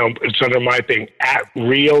 it's under my thing, at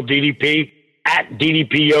Real DDP, at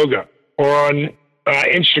DDP Yoga, or on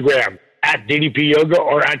Instagram, at DDP Yoga,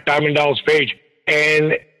 or at Diamond Dallas Page,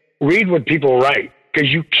 and read what people write, because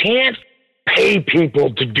you can't pay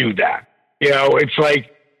people to do that. It's like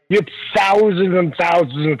you have thousands and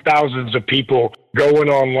thousands and thousands of people going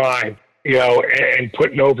online, and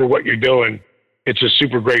putting over what you're doing. it's a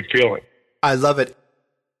super great feeling. I love it.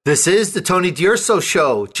 This is the Tony DUrso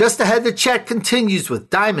Show. Just ahead, the chat continues with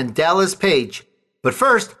Diamond Dallas Page. But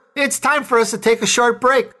first, it's time for us to take a short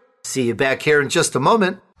break. See you back here in just a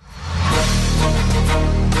moment.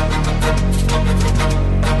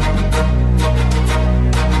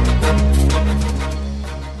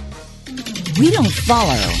 We don't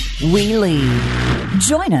follow, we lead.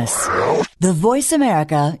 Join us, the Voice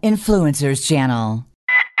America Influencers Channel.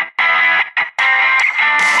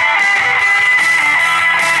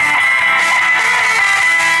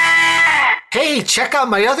 Hey, check out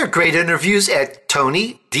my other great interviews at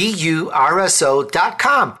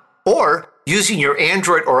TonyDUrso.com, or using your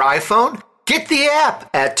Android or iPhone, get the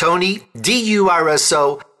app at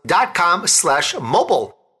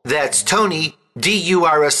TonyDUrso.com/mobile. That's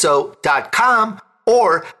TonyDUrso.com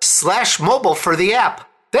or /mobile for the app.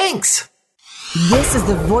 Thanks. This is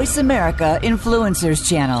the Voice America Influencers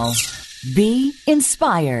Channel. Be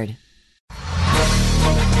inspired.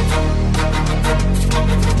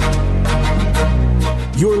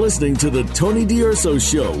 You're listening to the Tony DUrso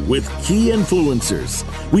Show with key influencers.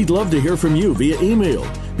 We'd love to hear from you via email.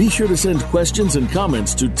 Be sure to send questions and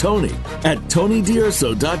comments to Tony at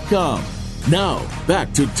TonyDUrso.com. Now,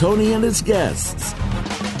 back to Tony and his guests.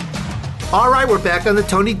 All right, we're back on the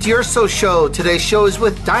Tony DUrso Show. Today's show is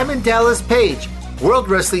with Diamond Dallas Page, World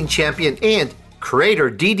Wrestling Champion and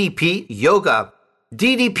creator DDP Yoga.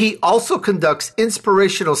 DDP also conducts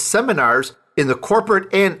inspirational seminars in the corporate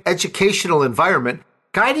and educational environment,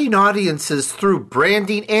 guiding audiences through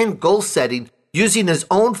branding and goal setting using his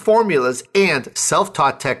own formulas and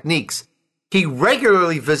self-taught techniques. He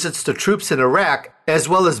regularly visits the troops in Iraq, as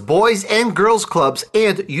well as boys and girls clubs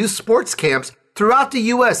and youth sports camps throughout the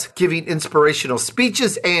U.S., giving inspirational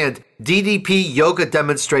speeches and DDP yoga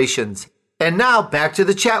demonstrations. And now back to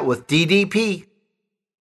the chat with DDP.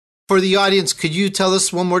 For the audience, could you tell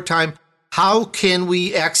us one more time, how can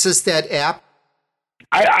we access that app?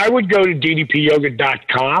 I would go to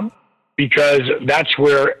ddpyoga.com because that's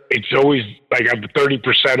where it's always like I'm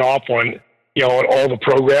 30% off on, on all the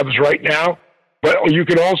programs right now. But you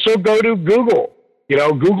can also go to Google,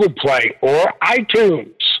 Google Play or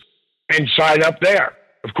iTunes and sign up there.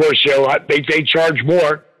 Of course, they charge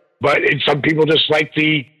more, but some people just like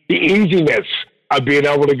the easiness of being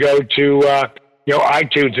able to go to,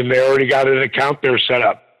 iTunes and they already got an account there set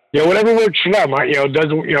up. Whatever works for them,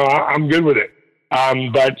 I'm good with it.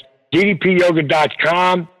 But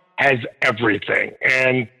ddpyoga.com has everything.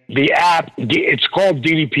 And the app, it's called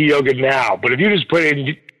DDP Yoga now. But if you just put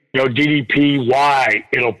in, DDPY,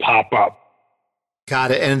 it'll pop up.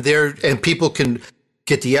 Got it. And people can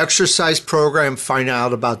get the exercise program, find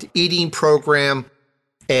out about the eating program.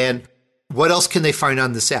 And what else can they find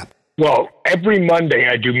on this app? Well, every Monday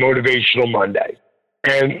I do Motivational Monday.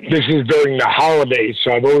 And this is during the holidays.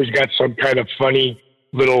 So I've always got some kind of funny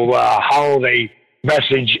little holiday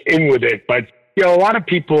message in with it. But, a lot of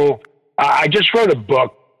people, I just wrote a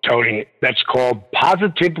book, Tony, that's called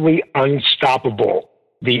Positively Unstoppable,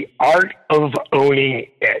 The Art of Owning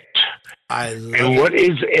It. And what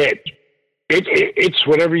is it? It's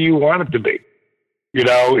whatever you want it to be.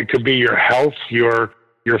 It could be your health, your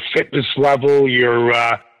fitness level, your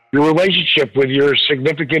relationship with your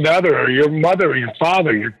significant other or your mother or your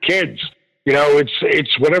father, your kids.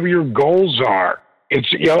 It's whatever your goals are. It's,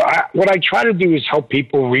 what I try to do is help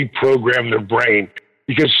people reprogram their brain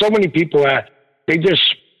because so many people, they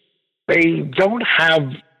don't have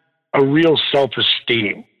a real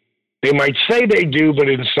self-esteem. They might say they do, but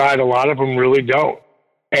inside a lot of them really don't.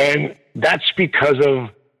 And that's because of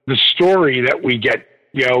the story that we get,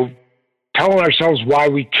 telling ourselves why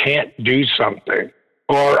we can't do something,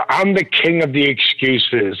 or I'm the king of the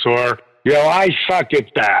excuses, or, I suck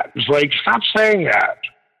at that. It's like, stop saying that.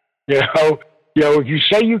 If you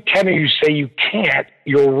say you can or you say you can't,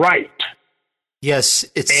 you're right. Yes,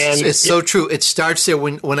 it's so true. It starts there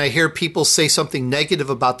when I hear people say something negative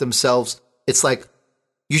about themselves. It's like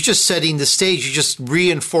you're just setting the stage. You're just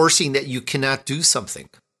reinforcing that you cannot do something.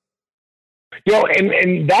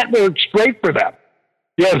 And that works great for them.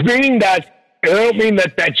 Meaning that, I don't mean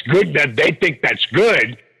that that's good, that they think that's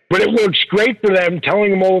good, but it works great for them,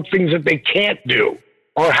 telling them all the things that they can't do,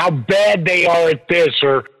 or how bad they are at this,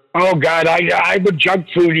 or, oh, God, I'm a junk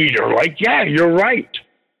food eater. Like, yeah, you're right.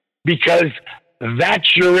 Because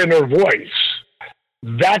that's your inner voice.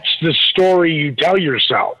 That's the story you tell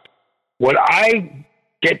yourself. What I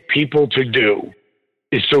get people to do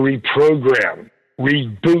is to reprogram,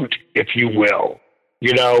 reboot, if you will.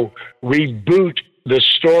 Reboot the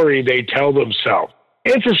story they tell themselves.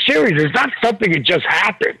 It's a series. It's not something that just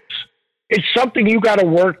happens. It's something you got to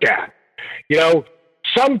work at.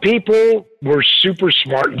 Some people were super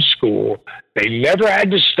smart in school. They never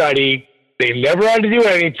had to study. They never had to do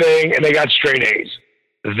anything, and they got straight A's.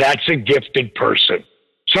 That's a gifted person.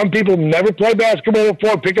 Some people never play basketball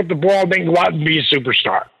before, pick up the ball, and then go out and be a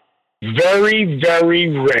superstar. Very, very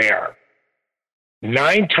rare.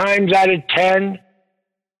 9 times out of 10,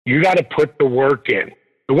 you got to put the work in.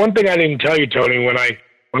 The one thing I didn't tell you, Tony, when I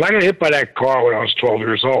got hit by that car when I was 12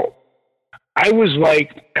 years old, I was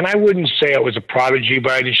like, and I wouldn't say I was a prodigy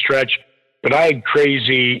by any stretch, but I had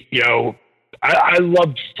crazy, I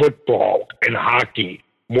loved football and hockey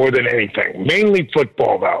more than anything. Mainly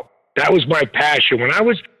football, though. That was my passion. When I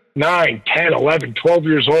was 9, 10, 11, 12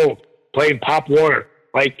 years old, playing Pop Warner,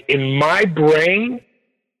 like in my brain,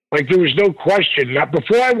 like there was no question. Not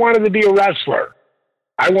before I wanted to be a wrestler,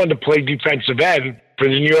 I wanted to play defensive end for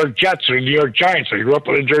the New York Jets or the New York Giants. I grew up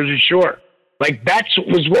on the Jersey Shore. Like that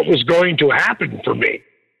was what was going to happen for me.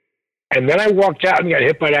 And then I walked out and got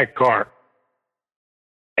hit by that car.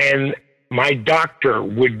 And my doctor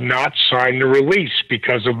would not sign the release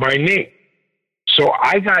because of my knee. So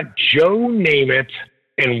I got Joe Namath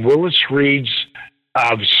and Willis Reed's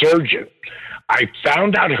surgeon. I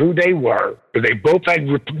found out who they were, but they both had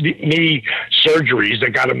knee surgeries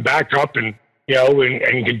that got them back up and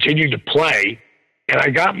continued to play. And I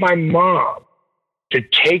got my mom to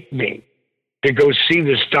take me to go see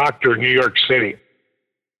this doctor in New York City.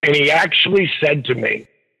 And he actually said to me,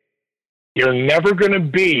 "You're never going to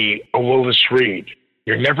be a Willis Reed.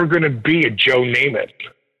 You're never going to be a Joe Namath.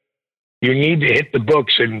 You need to hit the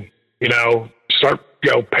books and, start,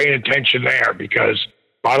 paying attention there because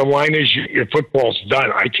bottom line is your football's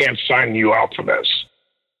done. I can't sign you out for this."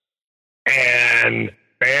 And,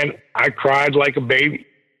 man, I cried like a baby.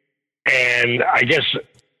 And I guess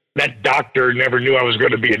that doctor never knew I was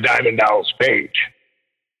going to be a Diamond Dallas Page.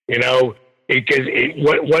 Because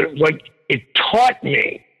what it taught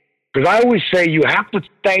me, because I always say you have to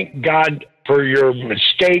thank God for your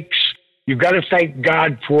mistakes. You've got to thank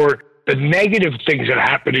God for the negative things that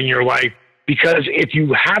happen in your life, because if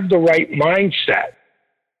you have the right mindset,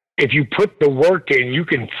 if you put the work in, you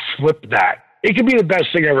can flip that. It could be the best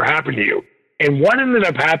thing ever happened to you. And what ended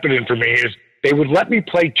up happening for me is they would let me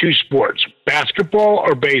play 2 sports, basketball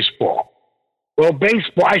or baseball. Well,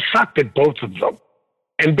 baseball, I sucked at both of them.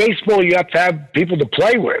 And baseball, you have to have people to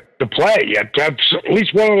play with, to play. You have to have at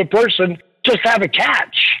least one other person just have a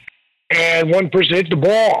catch and one person hit the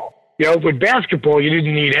ball. With basketball, you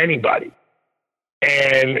didn't need anybody.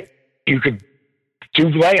 And you could do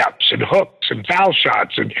layups and hooks and foul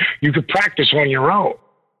shots, and you could practice on your own.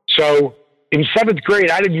 So in 7th grade,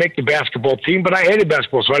 I didn't make the basketball team, but I hated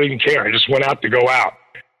basketball, so I didn't care. I just went out to go out.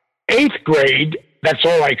 8th grade, that's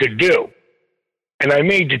all I could do. And I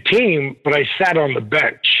made the team, but I sat on the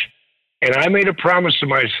bench. And I made a promise to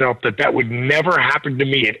myself that would never happen to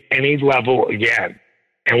me at any level again.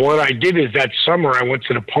 And what I did is that summer I went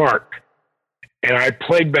to the park and I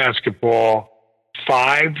played basketball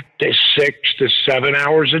 5 to 6 to 7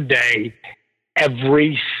 hours a day,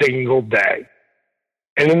 every single day.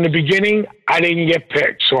 And in the beginning, I didn't get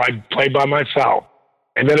picked, so I'd play by myself.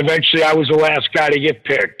 And then eventually I was the last guy to get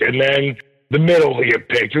picked, and then the middle to get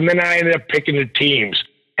picked. And then I ended up picking the teams.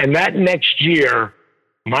 And that next year,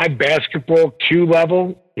 my basketball Q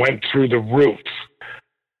level went through the roof.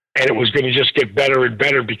 And it was going to just get better and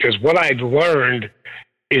better, because what I'd learned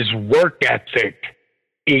is work ethic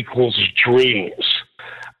equals dreams.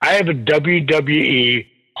 I have a WWE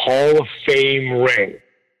Hall of Fame ring.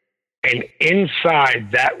 And inside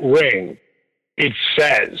that ring, it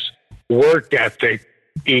says work ethic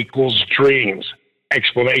equals dreams,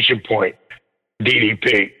 exclamation point,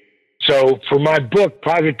 DDP. So for my book,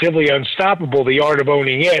 Positively Unstoppable, The Art of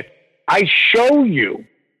Owning It, I show you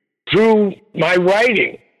through my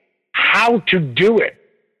writing how to do it.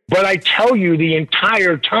 But I tell you the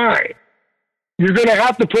entire time, you're going to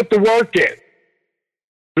have to put the work in.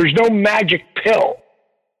 There's no magic pill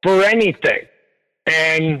for anything.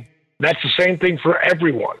 And that's the same thing for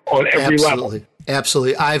everyone on every level.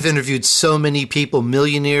 Absolutely. I've interviewed so many people,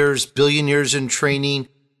 millionaires, billionaires in training.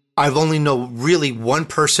 I've only known really one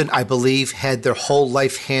person, I believe, had their whole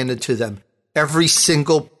life handed to them. Every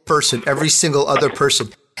single person, every single other person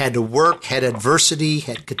had to work, had adversity,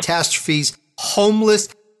 had catastrophes, homeless.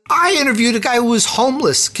 I interviewed a guy who was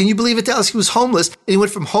homeless. Can you believe it, Dallas? He was homeless, and he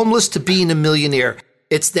went from homeless to being a millionaire.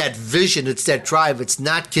 It's that vision. It's that drive. It's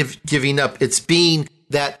not giving up. It's being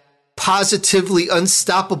that positively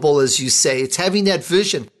unstoppable, as you say. It's having that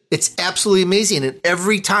vision. It's absolutely amazing. And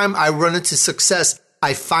every time I run into success,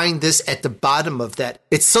 I find this at the bottom of that.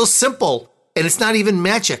 It's so simple, and it's not even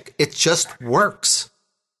magic. It just works.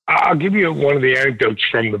 I'll give you one of the anecdotes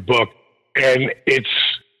from the book, and it's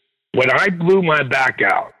when I blew my back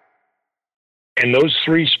out and those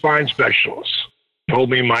 3 spine specialists told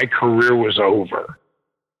me my career was over,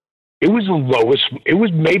 it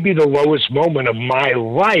was maybe the lowest moment of my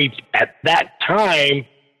life at that time.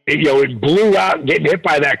 It blew out, getting hit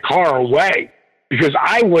by that car away, because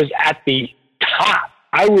I was at the top.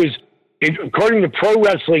 I was, according to Pro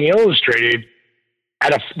Wrestling Illustrated,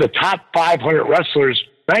 the top 500 wrestlers,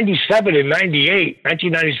 97 and 98,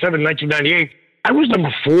 1997, 1998, I was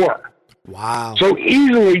number 4. Wow. So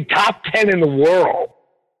easily top 10 in the world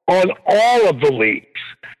on all of the leagues.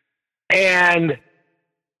 And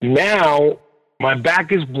now my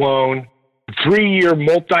back is blown. The 3-year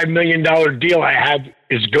multi-million-dollar deal I have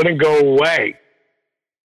is going to go away.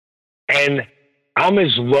 And I'm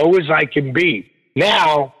as low as I can be.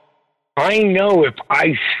 Now, I know if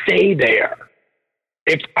I stay there,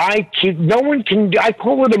 if I keep, no one can, I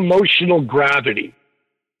call it emotional gravity.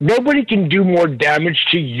 Nobody can do more damage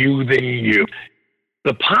to you than you.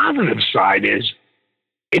 The positive side is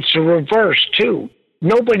it's a reverse too.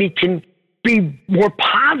 Nobody can be more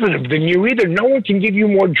positive than you either. No one can give you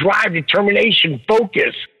more drive, determination,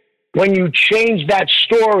 focus when you change that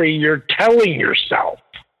story you're telling yourself.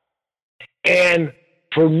 And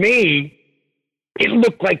for me, it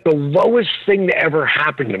looked like the lowest thing that ever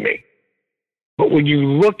happened to me. But when you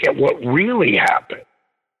look at what really happened,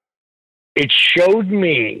 it showed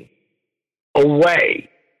me a way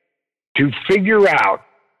to figure out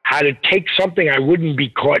how to take something I wouldn't be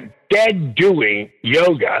caught dead doing,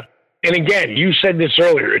 yoga. And again, you said this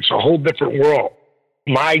earlier, it's a whole different world.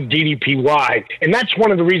 My DDPY. And that's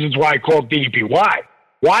one of the reasons why I call it DDPY.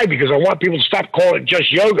 Why? Because I want people to stop calling it just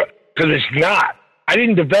yoga, because it's not. I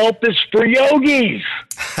didn't develop this for yogis.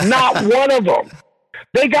 Not one of them.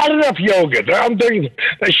 They got enough yoga. I'm doing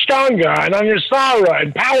Ashtanga and Anusara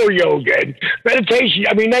and power yoga and meditation.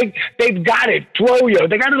 I mean, they've got it. Flow yoga.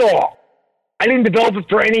 They got it all. I didn't develop it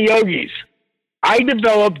for any yogis. I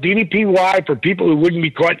developed DDPY for people who wouldn't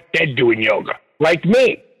be caught dead doing yoga, like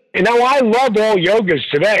me. And now I love all yogas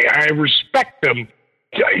today. I respect them.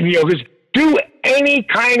 Because do any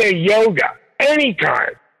kind of yoga, any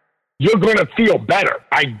kind, you're going to feel better.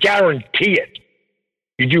 I guarantee it.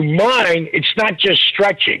 You do mine, it's not just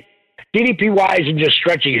stretching. DDPY isn't just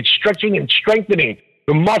stretching. It's stretching and strengthening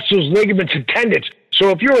the muscles, ligaments, and tendons. So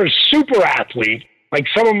if you're a super athlete, like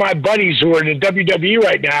some of my buddies who are in the WWE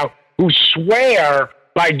right now, who swear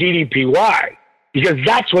by DDPY, because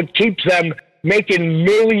that's what keeps them making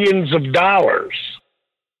millions of dollars.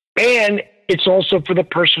 And it's also for the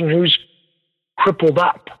person who's crippled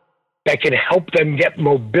up, that can help them get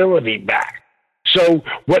mobility back. So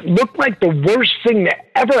what looked like the worst thing that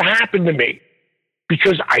ever happened to me,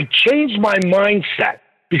 because I changed my mindset,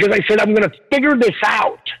 because I said, I'm going to figure this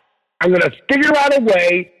out. I'm going to figure out a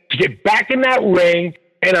way to get back in that ring,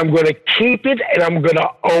 and I'm going to keep it, and I'm going to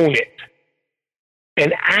own it.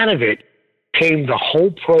 And out of it came the whole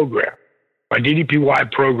program, my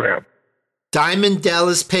DDPY program. Diamond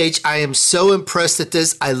Dallas Page, I am so impressed at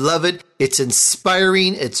this. I love it. It's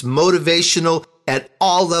inspiring. It's motivational at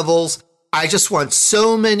all levels. I just want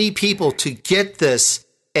so many people to get this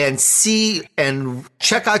and see and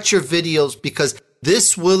check out your videos, because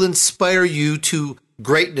this will inspire you to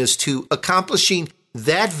greatness, to accomplishing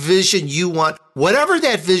that vision you want, whatever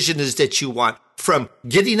that vision is that you want, from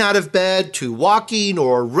getting out of bed to walking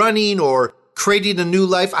or running or creating a new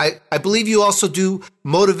life. I believe you also do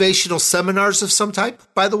motivational seminars of some type,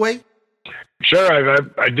 by the way. Sure.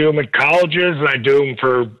 I do them at colleges, and I do them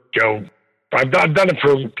for, I've done it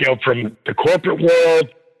for, from the corporate world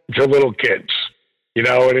to little kids, and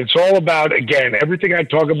it's all about, again, everything I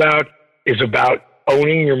talk about is about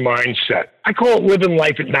owning your mindset. I call it living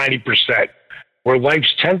life at 90%, where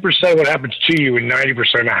life's 10% of what happens to you and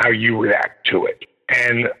 90% of how you react to it.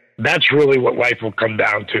 And that's really what life will come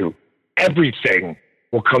down to. Everything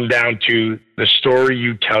will come down to the story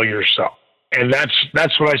you tell yourself. And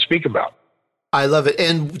that's what I speak about. I love it.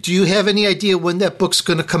 And do you have any idea when that book's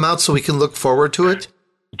going to come out so we can look forward to it?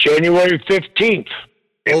 January 15th.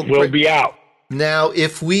 It will be out. Now,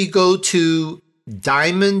 if we go to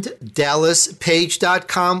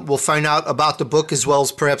DiamondDallasPage.com, we'll find out about the book, as well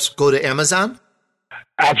as perhaps go to Amazon?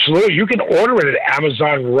 Absolutely. You can order it at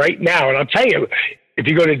Amazon right now. And I'll tell you, if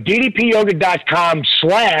you go to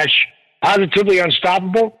ddpyoga.com/positively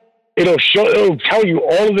unstoppable, it'll tell you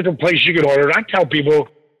all the different places you can order it. I tell people,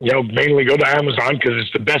 mainly go to Amazon because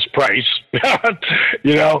it's the best price,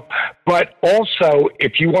 But also,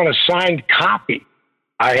 if you want a signed copy,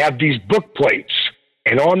 I have these book plates.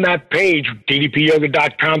 And on that page,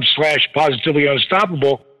 ddpyoga.com/positively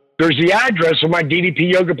unstoppable, there's the address of my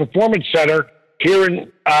DDP Yoga Performance Center here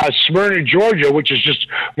in Smyrna, Georgia, which is just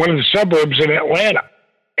one of the suburbs in Atlanta.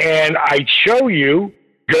 And I show you,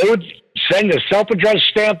 go send a self-addressed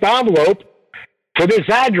stamped envelope to this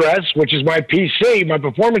address, which is my PC, my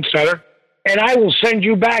performance center, and I will send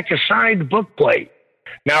you back a signed book plate.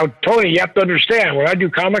 Now, Tony, you have to understand, when I do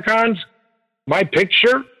Comic-Cons, my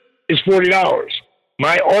picture is $40.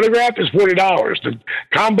 My autograph is $40. The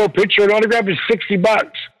combo picture and autograph is $60.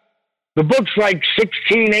 The book's like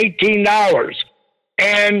 $16, $18.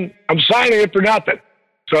 And I'm signing it for nothing.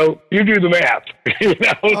 So you do the math. You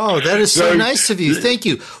know? Oh, that is so nice of you. Thank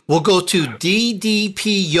you. We'll go to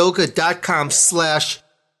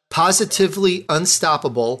ddpyoga.com/positively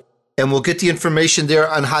unstoppable, and we'll get the information there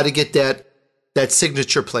on how to get that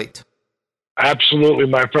signature plate. Absolutely,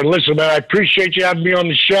 my friend. Listen, man, I appreciate you having me on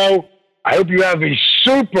the show. I hope you have a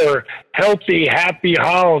super healthy, happy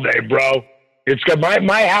holiday, bro. It's got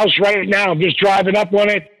my house right now. I'm just driving up on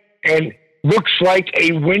it, and looks like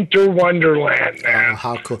a winter wonderland, man. Oh,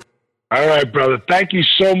 how cool. All right, brother. Thank you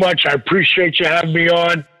so much. I appreciate you having me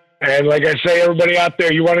on. And like I say, everybody out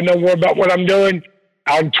there, you want to know more about what I'm doing?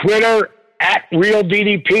 On Twitter, at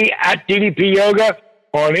RealDDP, at DDP Yoga.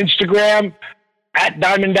 On Instagram, at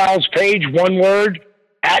Diamond Dallas Page, one word,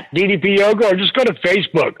 at DDP Yoga. Or just go to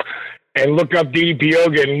Facebook and look up DDP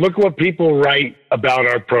Yoga and look what people write about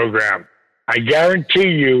our program. I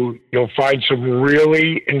guarantee you'll find some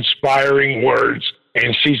really inspiring words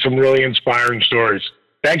and see some really inspiring stories.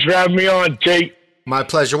 Thanks for having me on, Tate. My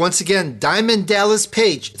pleasure. Once again, Diamond Dallas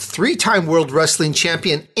Page, 3-time World Wrestling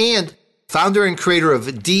Champion and founder and creator of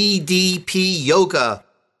DDP Yoga.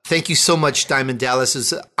 Thank you so much, Diamond Dallas.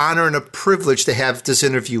 It's an honor and a privilege to have this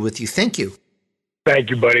interview with you. Thank you. Thank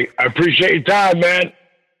you, buddy. I appreciate your time, man.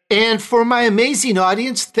 And for my amazing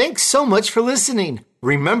audience, thanks so much for listening.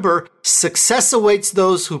 Remember, success awaits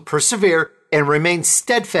those who persevere and remain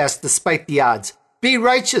steadfast despite the odds. Be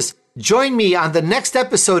righteous. Join me on the next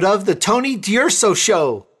episode of The Tony DUrso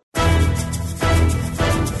Show.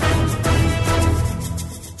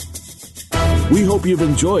 We hope you've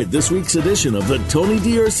enjoyed this week's edition of The Tony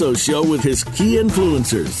DUrso Show with his key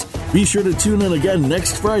influencers. Be sure to tune in again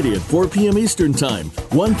next Friday at 4 p.m. Eastern Time,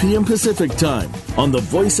 1 p.m. Pacific Time on the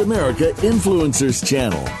Voice America Influencers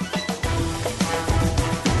channel.